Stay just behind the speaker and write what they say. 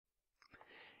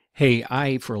Hey,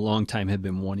 I for a long time have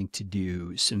been wanting to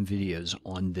do some videos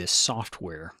on this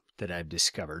software that I've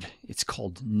discovered. It's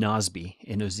called Nozbe,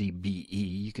 Nozbe.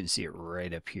 You can see it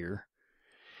right up here.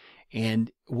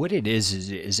 And what it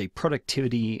is a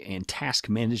productivity and task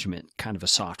management kind of a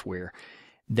software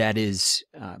that is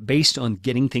based on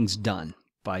getting things done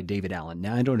by David Allen.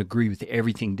 Now, I don't agree with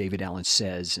everything David Allen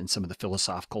says and some of the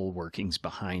philosophical workings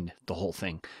behind the whole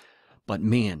thing, but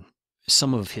man,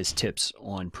 some of his tips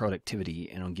on productivity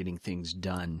and on getting things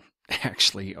done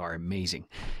actually are amazing.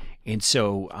 And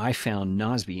so I found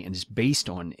Nozbe, and it's based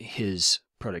on his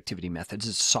productivity methods.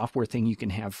 It's a software thing you can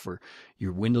have for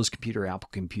your Windows computer, Apple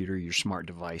computer, your smart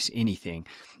device, anything.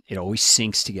 It always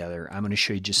syncs together. I'm going to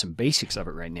show you just some basics of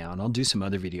it right now, and I'll do some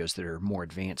other videos that are more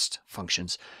advanced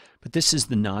functions. But this is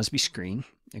the Nozbe screen,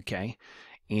 okay?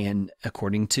 And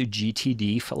according to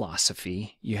GTD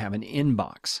philosophy, you have an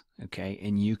inbox, okay?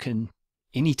 And you can,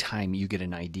 anytime you get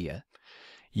an idea,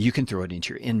 you can throw it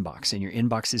into your inbox. And your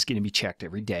inbox is going to be checked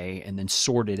every day and then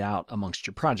sorted out amongst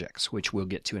your projects, which we'll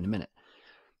get to in a minute.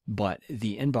 But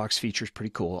the inbox feature is pretty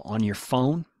cool. On your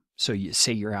phone, so you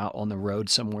say you're out on the road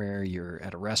somewhere, you're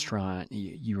at a restaurant,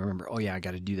 you remember, oh yeah, I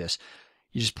got to do this.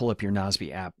 You just pull up your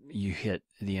Nozbe app, you hit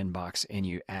the inbox, and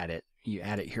you add it. You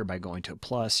add it here by going to a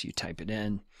plus, you type it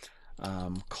in,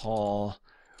 call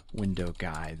window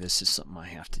guy. This is something I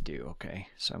have to do, okay?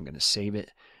 So I'm going to save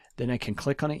it. Then I can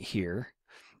click on it here,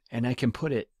 and I can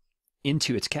put it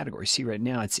into its category. See, right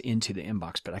now it's into the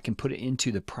inbox, but I can put it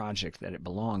into the project that it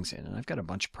belongs in. And I've got a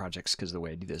bunch of projects because of the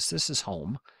way I do this. This is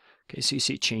home. Okay, so you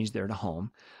see it changed there to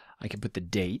home. I can put the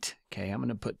date. Okay, I'm going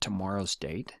to put tomorrow's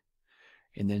date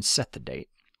and then set the date.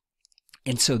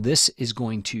 And so this is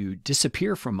going to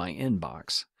disappear from my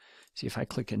inbox. See, if I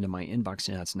click into my inbox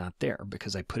now, it's not there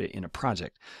because I put it in a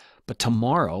project. But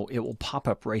tomorrow it will pop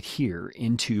up right here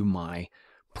into my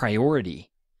priority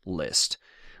list,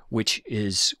 which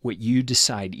is what you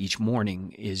decide each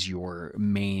morning is your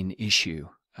main issue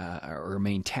or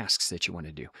main tasks that you want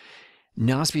to do.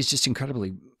 Nozbe is just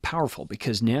incredibly powerful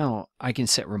because now I can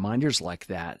set reminders like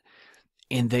that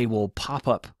and they will pop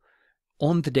up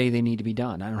on the day they need to be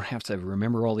done. I don't have to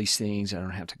remember all these things. I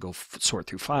don't have to go sort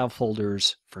through file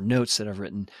folders for notes that I've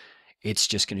written. It's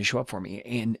just going to show up for me.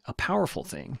 And a powerful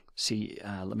thing, see,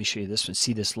 let me show you this one.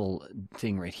 See this little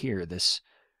thing right here, this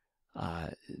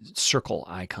circle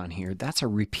icon here, that's a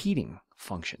repeating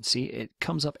function. See, it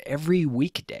comes up every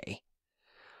weekday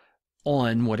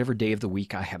on whatever day of the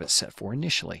week I have it set for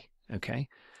initially, okay?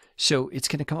 So it's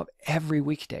going to come up every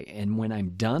weekday. And when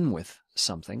I'm done with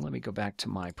something, let me go back to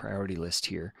my priority list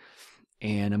here,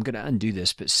 and I'm going to undo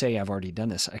this, but say I've already done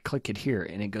this. I click it here,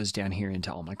 and it goes down here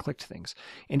into all my clicked things.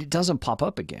 And it doesn't pop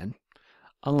up again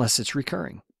unless it's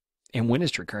recurring. And when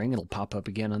it's recurring, it'll pop up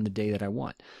again on the day that I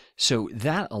want. So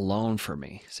that alone for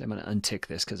me, so I'm going to untick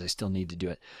this because I still need to do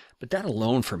it, but that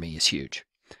alone for me is huge.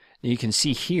 Now you can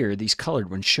see here, these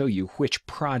colored ones show you which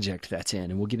project that's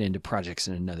in, and we'll get into projects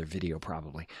in another video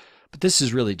probably. But this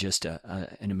is really just an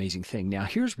amazing thing. Now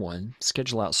here's one,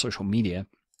 schedule out social media,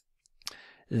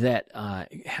 that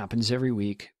happens every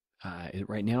week.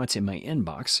 Right now it's in my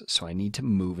inbox, so I need to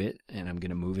move it, and I'm going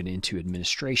to move it into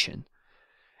administration.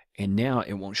 And now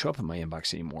it won't show up in my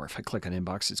inbox anymore. If I click on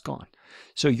inbox, it's gone.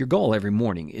 So your goal every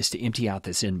morning is to empty out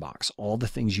this inbox, all the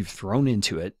things you've thrown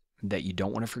into it that you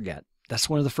don't want to forget. That's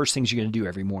one of the first things you're going to do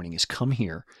every morning is come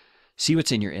here, see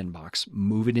what's in your inbox,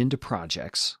 move it into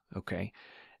projects, okay?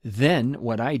 Then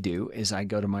what I do is I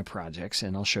go to my projects,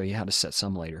 and I'll show you how to set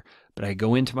some later, but I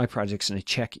go into my projects and I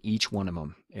check each one of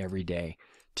them every day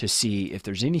to see if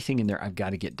there's anything in there I've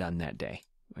got to get done that day,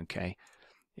 okay?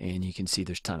 And you can see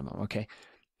there's a ton of them, okay?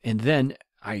 And then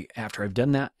after I've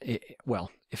done that,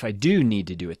 well, if I do need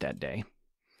to do it that day,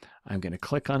 I'm going to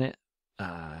click on it,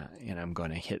 and I'm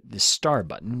going to hit the star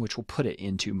button, which will put it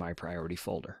into my priority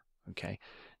folder, okay?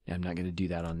 Now, I'm not going to do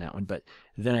that on that one, but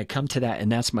then I come to that,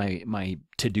 and that's my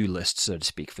to-do list, so to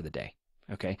speak, for the day,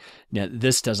 okay? Now,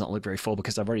 this doesn't look very full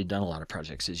because I've already done a lot of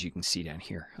projects, as you can see down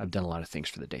here. I've done a lot of things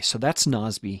for the day. So that's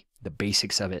Nozbe, the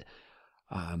basics of it.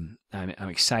 I'm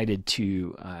excited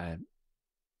to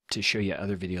show you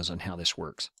other videos on how this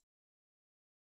works.